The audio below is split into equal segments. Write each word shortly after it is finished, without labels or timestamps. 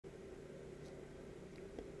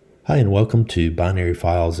Hi, and welcome to Binary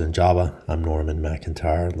Files in Java. I'm Norman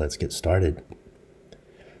McIntyre. Let's get started.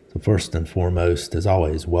 So first and foremost, as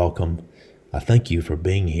always, welcome. I thank you for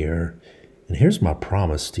being here. And here's my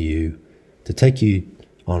promise to you to take you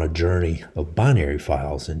on a journey of binary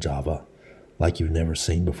files in Java like you've never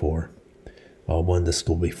seen before. One that's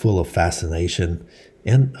going to be full of fascination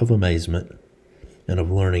and of amazement and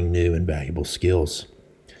of learning new and valuable skills.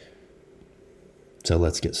 So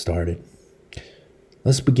let's get started.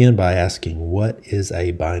 Let's begin by asking, what is a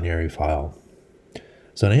binary file?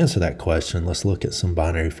 So to answer that question, let's look at some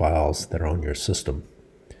binary files that are on your system.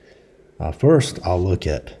 First, I'll look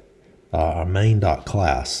at our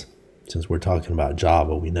main.class. Since we're talking about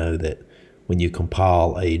Java, we know that when you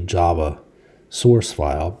compile a Java source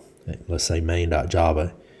file, let's say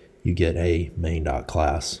main.java, you get a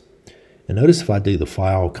main.class. And notice if I do the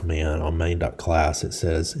file command on main.class, it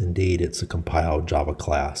says, indeed, it's a compiled Java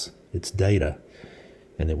class. It's data.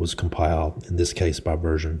 And it was compiled, in this case, by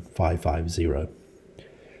version 550.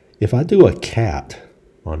 If I do a cat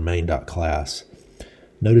on main.class,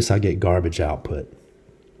 notice I get garbage output,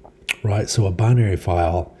 right? So a binary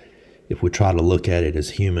file, if we try to look at it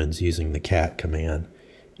as humans using the cat command,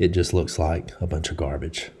 it just looks like a bunch of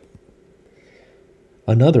garbage.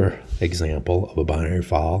 Another example of a binary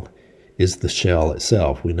file is the shell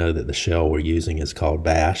itself. We know that the shell we're using is called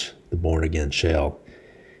bash, the born-again shell.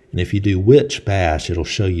 And if you do which bash, it'll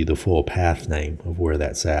show you the full path name of where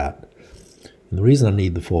that's at. And the reason I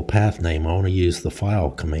need the full path name, I want to use the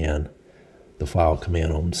file command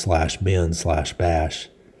on /bin/bash.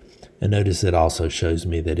 And notice it also shows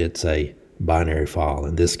me that it's a binary file.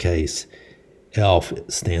 In this case, ELF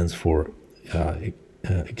stands for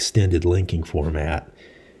extended linking format,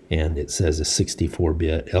 and it says a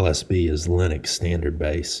 64-bit. LSB is Linux standard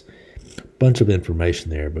base. Bunch of information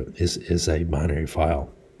there, but is a binary file.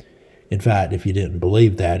 In fact, if you didn't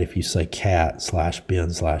believe that, if you say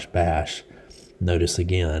cat/bin/bash, notice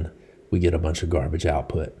again, we get a bunch of garbage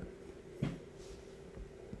output.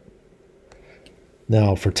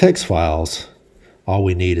 Now, for text files, all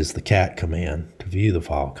we need is the cat command to view the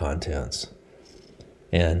file contents.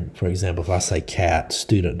 And for example, if I say cat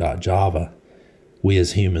student.java, we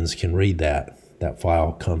as humans can read that. That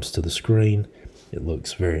file comes to the screen. It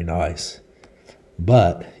looks very nice.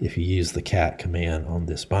 But if you use the cat command on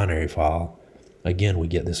this binary file, again, we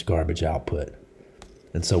get this garbage output.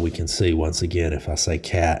 And so we can see, once again, if I say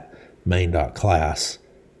cat main.class,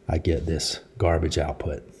 I get this garbage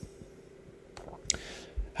output.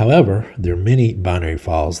 However, there are many binary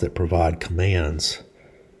files that provide commands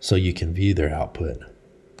so you can view their output.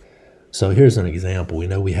 So here's an example. We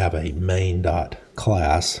know we have a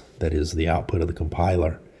main.class that is the output of the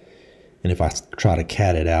compiler. And if I try to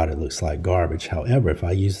cat it out, it looks like garbage. However, if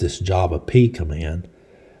I use this Java P command,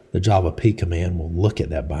 the Java P command will look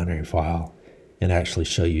at that binary file and actually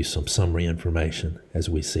show you some summary information, as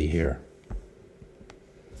we see here.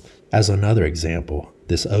 As another example,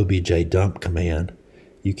 this objdump command,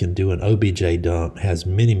 you can do an objdump, has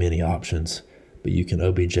many options, but you can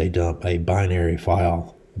objdump a binary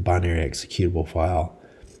file, a binary executable file.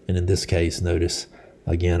 And in this case, notice,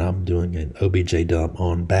 again, I'm doing an objdump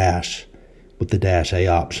on bash with the -a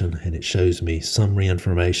option, and it shows me summary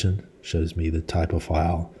information, shows me the type of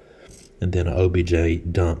file, and then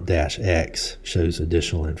objdump-x shows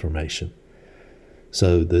additional information.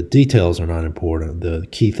 So the details are not important. The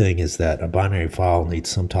key thing is that a binary file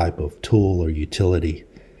needs some type of tool or utility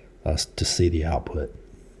to see the output.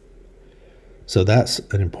 So that's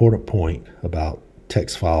an important point about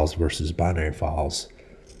text files versus binary files,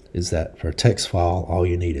 is that for a text file, all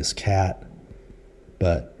you need is cat.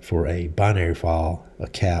 But for a binary file, a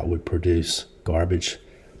cat would produce garbage.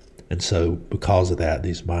 And so because of that,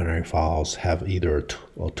 these binary files have either a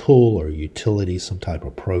tool or utility, some type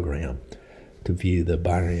of program to view the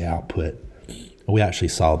binary output. And we actually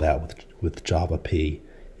saw that with Java P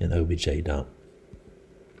and objdump.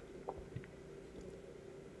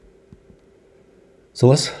 So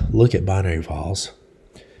let's look at binary files.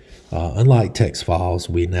 Unlike text files,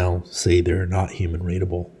 we now see they're not human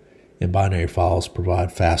readable. And binary files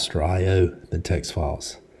provide faster I/O than text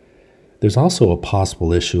files. There's also a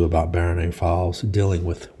possible issue about binary files dealing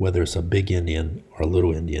with whether it's a big endian or a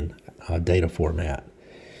little endian data format.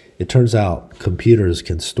 It turns out computers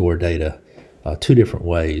can store data two different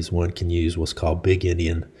ways. One can use what's called big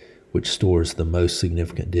endian, which stores the most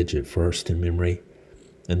significant digit first in memory.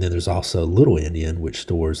 And then there's also little endian, which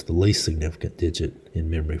stores the least significant digit in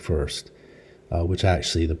memory first. Which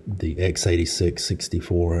actually the x86,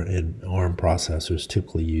 64, and ARM processors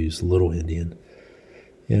typically use little endian,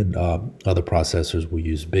 and other processors will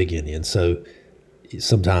use big endian. So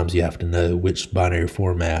sometimes you have to know which binary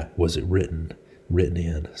format was it written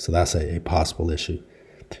in. So that's a possible issue.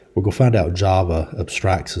 We're going to find out Java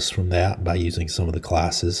abstracts us from that by using some of the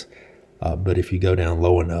classes. But if you go down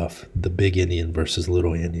low enough, the big endian versus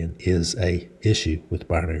little endian is a issue with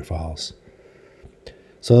binary files.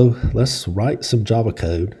 So let's write some Java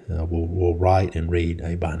code. We'll write and read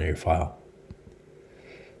a binary file.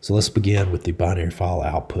 So let's begin with the binary file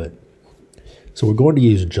output. So we're going to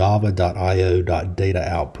use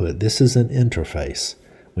java.io.dataOutput. This is an interface.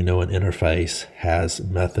 We know an interface has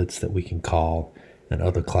methods that we can call and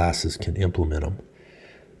other classes can implement them.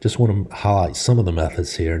 Just want to highlight some of the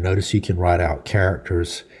methods here. Notice you can write out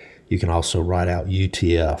characters. You can also write out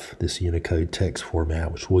UTF, this Unicode text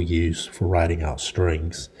format, which we'll use for writing out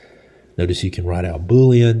strings. Notice you can write out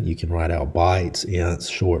Boolean, you can write out bytes, ints,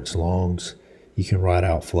 shorts, longs. You can write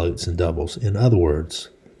out floats and doubles. In other words,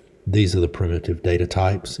 these are the primitive data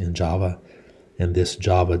types in Java, and this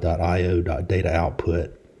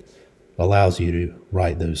java.io.dataOutput allows you to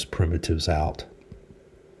write those primitives out.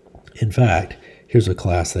 In fact, here's a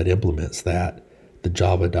class that implements that, the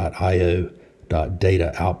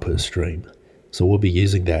java.io.dataOutputStream. So we'll be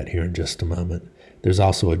using that here in just a moment. There's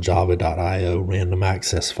also a java.io random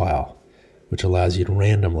access file, which allows you to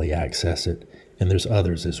randomly access it, and there's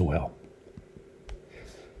others as well.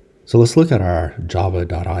 So let's look at our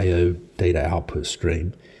java.io data output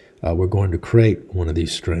stream. We're going to create one of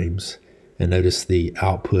these streams, and notice the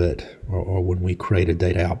output, or when we create a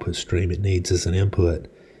data output stream, it needs as an input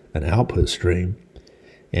an output stream,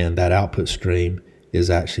 and that output stream is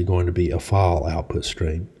actually going to be a file output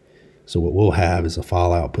stream. So what we'll have is a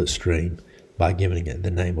file output stream by giving it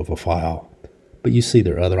the name of a file. But you see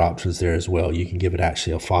there are other options there as well. You can give it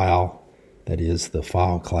actually a file, that is the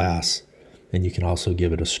file class, and you can also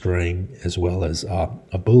give it a string as well as a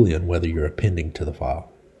Boolean, whether you're appending to the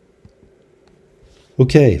file.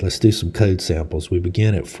 Okay, let's do some code samples. We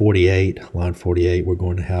begin at 48, line 48. We're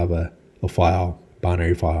going to have a file,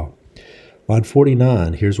 binary file. Line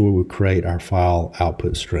 49, here's where we create our file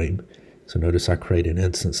output stream. So notice I create an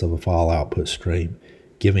instance of a file output stream,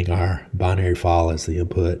 giving our binary file as the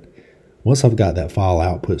input. Once I've got that file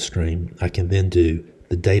output stream, I can then do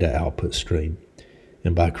the data output stream.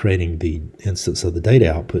 And by creating the instance of the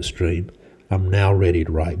data output stream, I'm now ready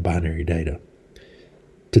to write binary data.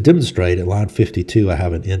 To demonstrate, at line 52, I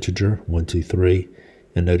have an integer, 123,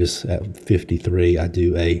 and notice at 53, I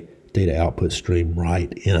do a data output stream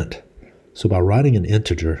write int. So by writing an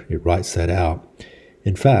integer, it writes that out.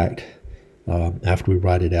 In fact, after we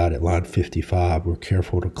write it out at line 55, we're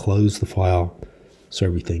careful to close the file so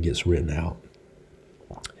everything gets written out.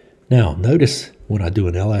 Now, notice when I do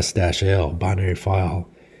an ls-l binary file,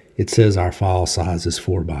 it says our file size is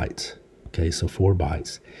 4 bytes. Okay, so 4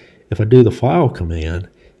 bytes. If I do the file command,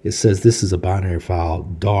 it says this is a binary file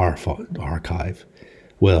dar archive.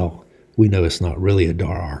 Well, we know it's not really a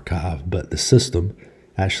dar archive, but the system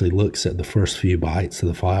actually looks at the first few bytes of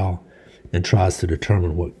the file and tries to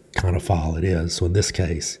determine what kind of file it is. So in this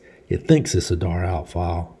case, it thinks it's a dar out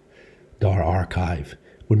file, dar archive,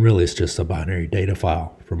 when really it's just a binary data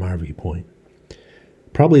file from our viewpoint.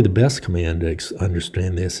 Probably the best command to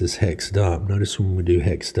understand this is hex dump. Notice when we do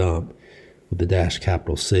hex dump with the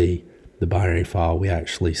 -C, the binary file, we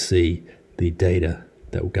actually see the data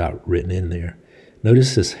that we got written in there.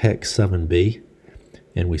 Notice this hex 7b,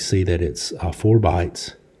 and we see that it's 4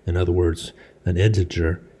 bytes. In other words, an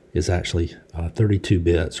integer is actually 32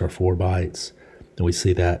 bits or 4 bytes, and we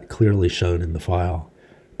see that clearly shown in the file.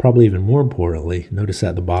 Probably even more importantly, notice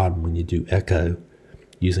at the bottom when you do echo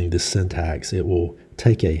using this syntax, it will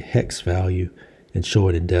take a hex value and show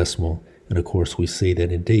it in decimal, and of course we see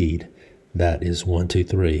that indeed that is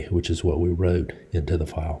 123, which is what we wrote into the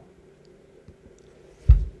file.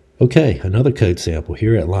 Okay, another code sample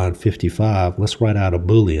here at line 55. Let's write out a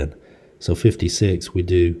Boolean. So 56, we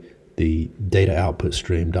do the data output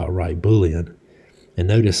stream .write Boolean, and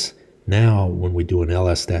notice now when we do an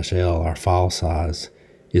ls-l, our file size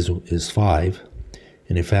is 5,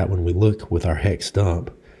 and in fact when we look with our hex dump,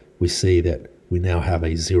 we see that we now have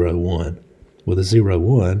a 0, 1. Well, the 0,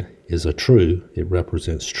 1 is a true. It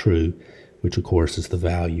represents true, which of course is the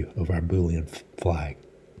value of our Boolean flag.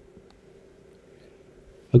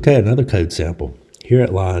 Okay, another code sample. Here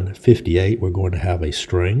at line 58, we're going to have a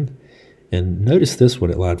string. And notice this one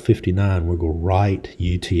at line 59, we're going to write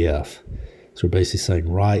UTF. So we're basically saying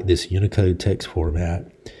write this Unicode text format.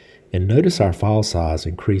 And notice our file size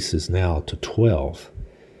increases now to 12.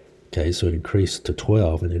 Okay, so it increased to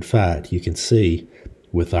 12. And in fact, you can see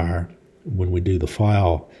with when we do the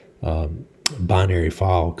file, binary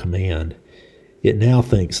file command, it now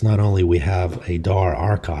thinks not only we have a dar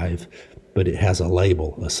archive, but it has a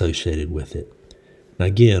label associated with it. Now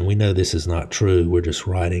again, we know this is not true. We're just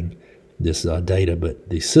writing this data, but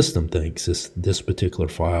the system thinks it's this particular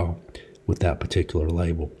file with that particular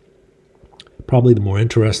label. Probably the more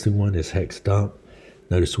interesting one is hex dump.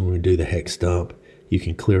 Notice when we do the hex dump, you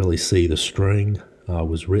can clearly see the string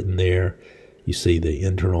was written there. You see the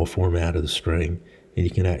internal format of the string, and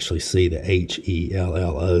you can actually see the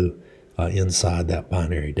HELLO inside that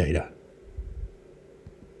binary data.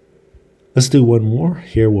 Let's do one more.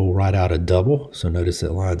 Here we'll write out a double. So notice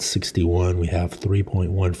at line 61 we have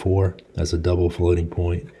 3.14 as a double floating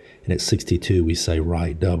point, and at 62 we say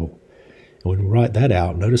write double. And when we write that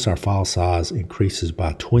out, notice our file size increases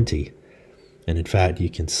by 20. And in fact, you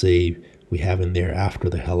can see we have in there after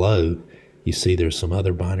the hello, you see there's some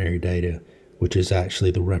other binary data, which is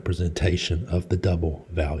actually the representation of the double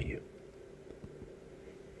value.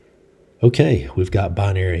 Okay, we've got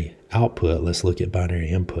binary output. Let's look at binary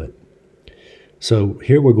input. So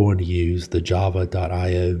here we're going to use the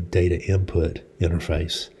java.io data input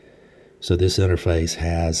interface. So this interface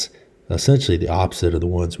has essentially the opposite of the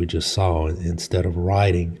ones we just saw. Instead of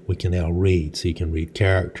writing, we can now read. So you can read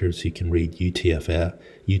characters, you can read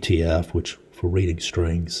UTF, which for reading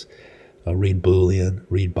strings, read Boolean,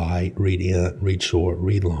 read byte, read int, read short,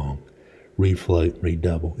 read long, read float, read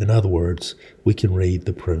double. In other words, we can read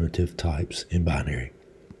the primitive types in binary.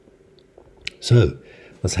 So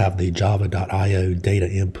let's have the java.io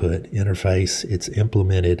data input interface. It's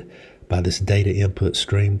implemented by this data input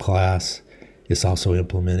stream class. It's also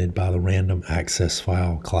implemented by the random access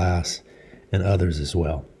file class and others as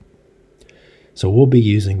well. So we'll be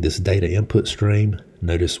using this data input stream.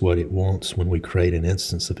 Notice what it wants when we create an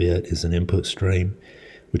instance of it is an input stream,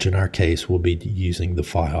 which in our case we'll be using the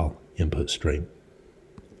file input stream.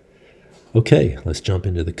 Okay, let's jump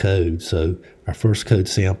into the code. So our first code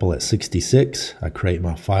sample at 66, I create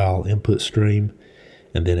my file input stream,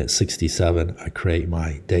 and then at 67, I create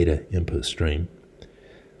my data input stream.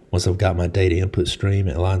 Once I've got my data input stream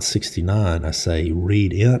at line 69, I say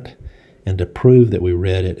read int, and to prove that we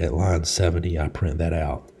read it at line 70, I print that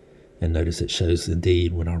out. And notice it shows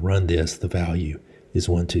indeed when I run this, the value is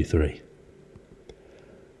 123.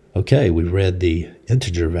 Okay, we've read the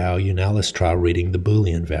integer value. Now let's try reading the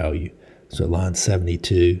Boolean value. So at line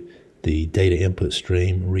 72, the data input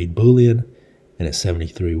stream read Boolean, and at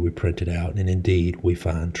 73 we print it out, and indeed we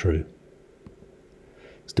find true.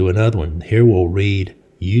 Let's do another one. Here we'll read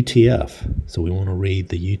UTF. So we want to read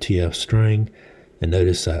the UTF string, and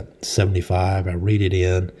notice at 75 I read it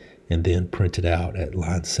in and then print it out at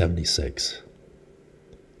line 76.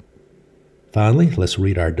 Finally, let's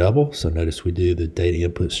read our double. So notice we do the data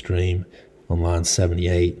input stream on line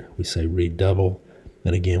 78. We say read double,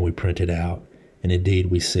 and again we print it out, and indeed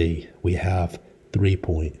we see we have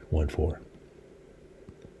 3.14.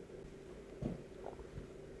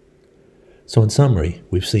 So in summary,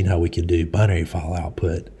 we've seen how we can do binary file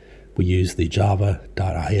output. We use the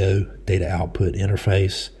java.io data output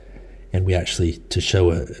interface, and we actually, to show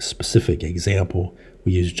a specific example,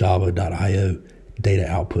 we use java.io data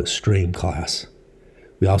output stream class.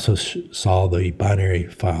 We also saw the binary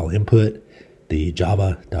file input, the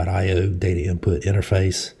java.io data input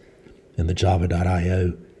interface, and the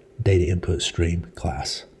java.io data input stream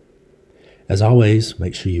class. As always,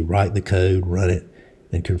 make sure you write the code, run it,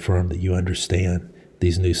 and confirm that you understand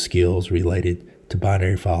these new skills related to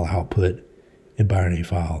binary file output and binary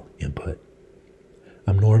file input.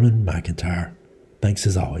 I'm Norman McIntyre. Thanks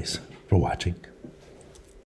as always for watching.